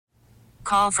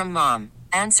call from mom.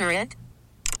 Answer it.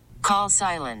 Call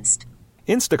silenced.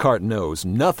 Instacart knows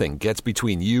nothing gets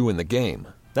between you and the game.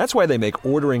 That's why they make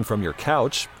ordering from your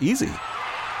couch easy.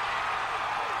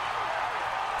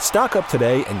 Stock up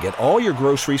today and get all your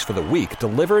groceries for the week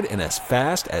delivered in as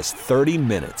fast as 30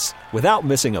 minutes without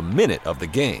missing a minute of the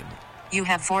game. You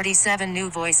have 47 new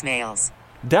voicemails.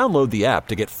 Download the app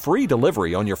to get free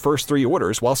delivery on your first 3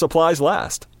 orders while supplies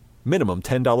last. Minimum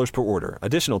 $10 per order.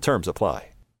 Additional terms apply.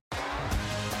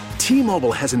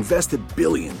 T-Mobile has invested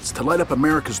billions to light up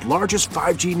America's largest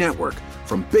 5G network,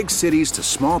 from big cities to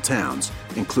small towns,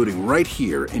 including right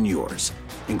here in yours.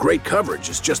 And great coverage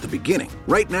is just the beginning.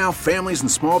 Right now, families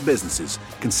and small businesses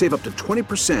can save up to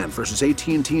 20% versus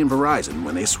AT&T and Verizon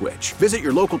when they switch. Visit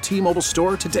your local T-Mobile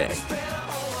store today.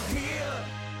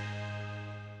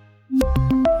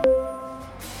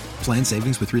 Plan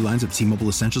savings with 3 lines of T-Mobile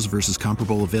Essentials versus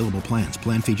comparable available plans.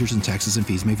 Plan features and taxes and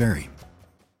fees may vary.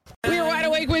 We're wide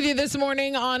awake with you this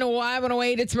morning on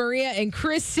Y108. It's Maria and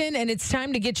Kristen, and it's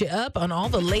time to get you up on all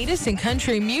the latest in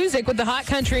country music with the Hot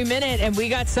Country Minute. And we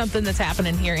got something that's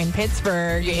happening here in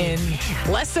Pittsburgh in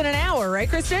less than an hour, right,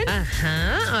 Kristen?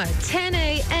 10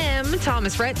 a.m.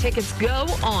 Thomas Rhett tickets go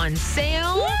on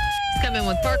sale. Woo! He's coming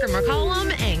with Parker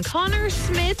McCollum and Connor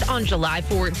Smith on July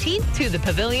 14th to the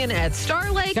Pavilion at Star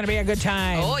Lake. It's going to be a good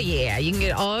time. Oh, yeah. You can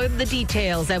get all the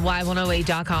details at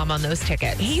y108.com on those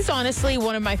tickets. He's honestly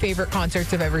one of my favorite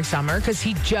concerts of every summer because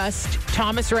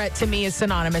Thomas Rhett to me is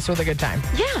synonymous with a good time.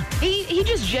 Yeah. He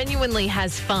just genuinely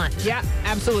has fun. Yeah,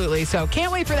 absolutely. So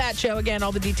can't wait for that show. Again,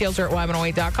 all the details are at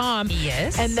y108.com.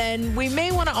 Yes. And then we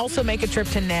may want to also make a trip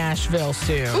to Nashville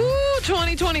soon. Ooh,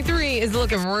 2023 is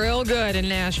looking real good in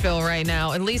Nashville right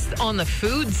now, at least on the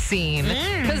food scene.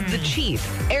 Because the chief,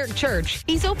 Eric Church,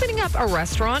 he's opening up a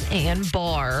restaurant and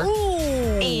bar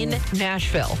in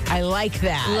Nashville. I like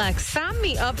that. Lex, sign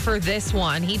me up for this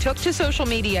one. He took to social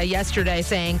media yesterday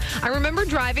saying, I remember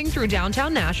driving through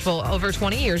downtown Nashville over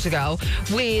 20 years ago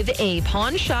with a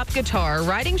pawn shop guitar,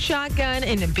 riding shotgun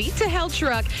in a beat to hell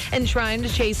truck and trying to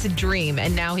chase a dream.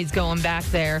 And now he's going back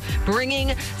there,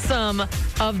 bringing some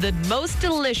of the most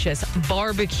delicious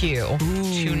barbecue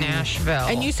to Nashville.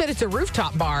 And you said it's a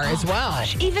rooftop bar as well.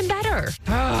 Gosh, even better.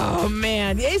 Oh,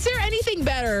 man. Is there anything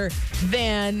better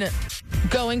than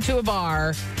going to a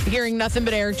bar, hearing nothing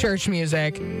but Eric Church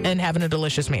music, and having a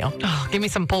delicious meal? Oh, give me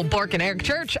some pulled pork and Eric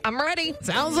Church. I'm ready.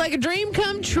 Sounds like a dream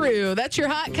come true. That's your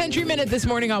Hot Country Minute this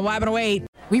morning on Y108.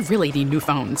 We really need new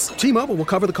phones. T-Mobile will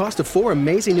cover the cost of 4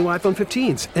 amazing new iPhone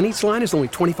 15s, and each line is only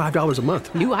 $25 a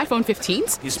month. New iPhone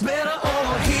 15s? It's better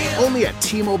over here. Only at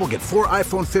T-Mobile, get 4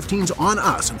 iPhone 15s on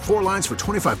us and 4 lines for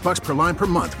 $25 per line per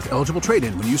month with eligible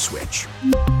trade-in when you switch.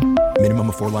 Minimum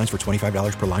of 4 lines for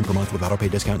 $25 per line per month with autopay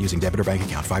discount using debit or bank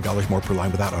account. $5 more per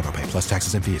line without autopay, plus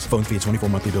taxes and fees. Phone fee at 24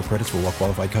 monthly bill credits for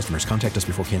well-qualified customers. Contact us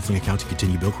before canceling account to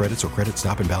continue bill credits or credit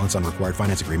stop and balance on required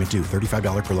finance agreement due.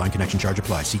 $35 per line connection charge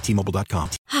applies. See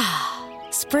T-Mobile.com.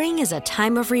 Spring is a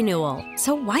time of renewal,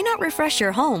 so why not refresh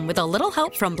your home with a little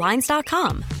help from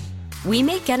Blinds.com? We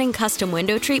make getting custom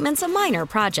window treatments a minor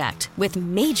project with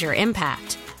major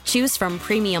impact. Choose from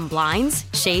premium blinds,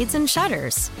 shades, and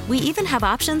shutters. We even have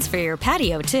options for your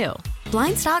patio, too.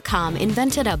 Blinds.com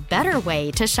invented a better way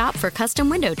to shop for custom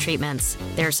window treatments.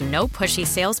 There's no pushy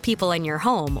salespeople in your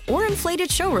home or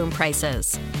inflated showroom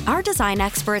prices. Our design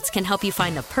experts can help you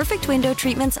find the perfect window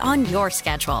treatments on your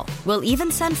schedule. We'll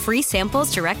even send free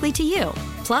samples directly to you.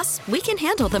 Plus, we can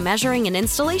handle the measuring and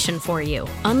installation for you.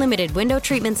 Unlimited window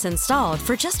treatments installed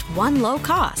for just one low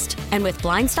cost. And with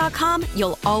Blinds.com,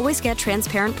 you'll always get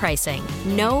transparent pricing.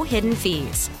 No hidden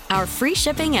fees. Our free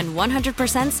shipping and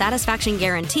 100% satisfaction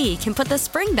guarantee can put the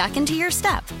spring back into your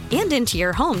step and into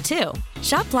your home, too.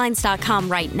 Shop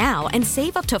Blinds.com right now and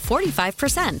save up to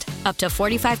 45%. Up to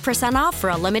 45% off for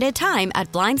a limited time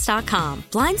at Blinds.com.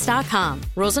 Blinds.com.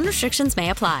 Rules and restrictions may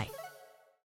apply.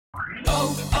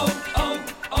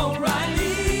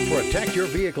 O'Reilly. Protect your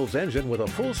vehicle's engine with a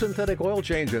full synthetic oil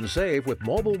change and save with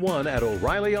Mobil 1 at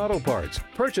O'Reilly Auto Parts.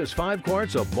 Purchase 5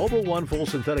 quarts of Mobil 1 full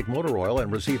synthetic motor oil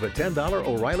and receive a $10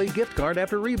 O'Reilly gift card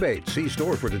after rebate. See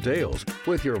store for details.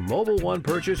 With your Mobil 1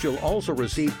 purchase, you'll also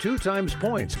receive 2 times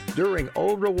points during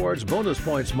O Rewards Bonus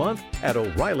Points Month at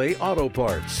O'Reilly Auto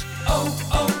Parts.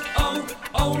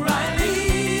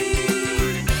 O'Reilly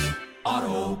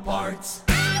Auto Parts.